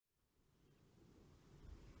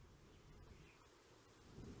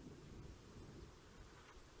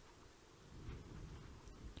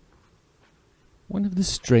One of the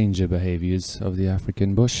stranger behaviors of the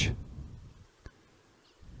African bush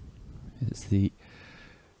is the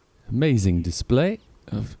amazing display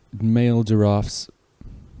of male giraffes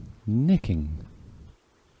necking.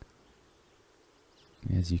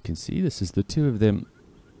 As you can see, this is the two of them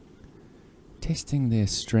testing their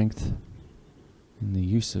strength in the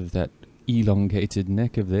use of that elongated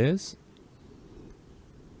neck of theirs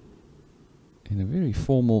in a very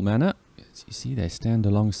formal manner. As you see, they stand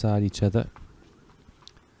alongside each other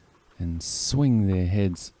and swing their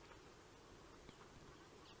heads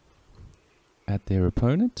at their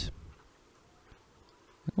opponent.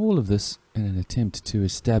 All of this in an attempt to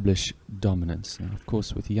establish dominance. Now, of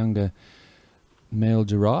course, with younger male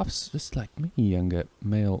giraffes, just like many younger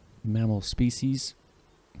male mammal species,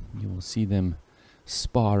 you will see them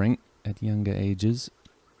sparring at younger ages,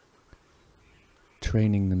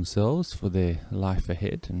 training themselves for their life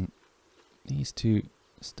ahead. And these two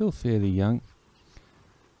are still fairly young.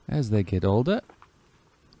 As they get older,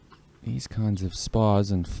 these kinds of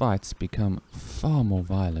spars and fights become far more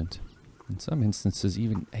violent. In some instances,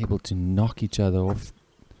 even able to knock each other off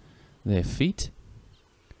their feet.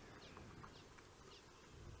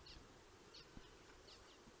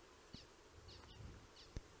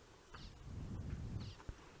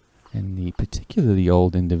 And the particularly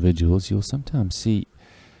old individuals, you'll sometimes see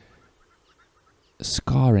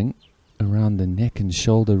scarring around the neck and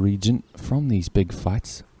shoulder region from these big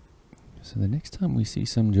fights. So the next time we see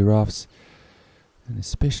some giraffes, and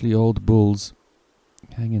especially old bulls,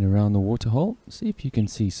 hanging around the waterhole, see if you can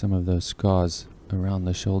see some of those scars around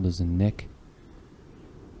the shoulders and neck.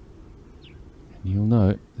 And you'll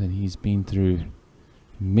know that he's been through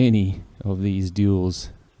many of these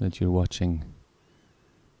duels that you're watching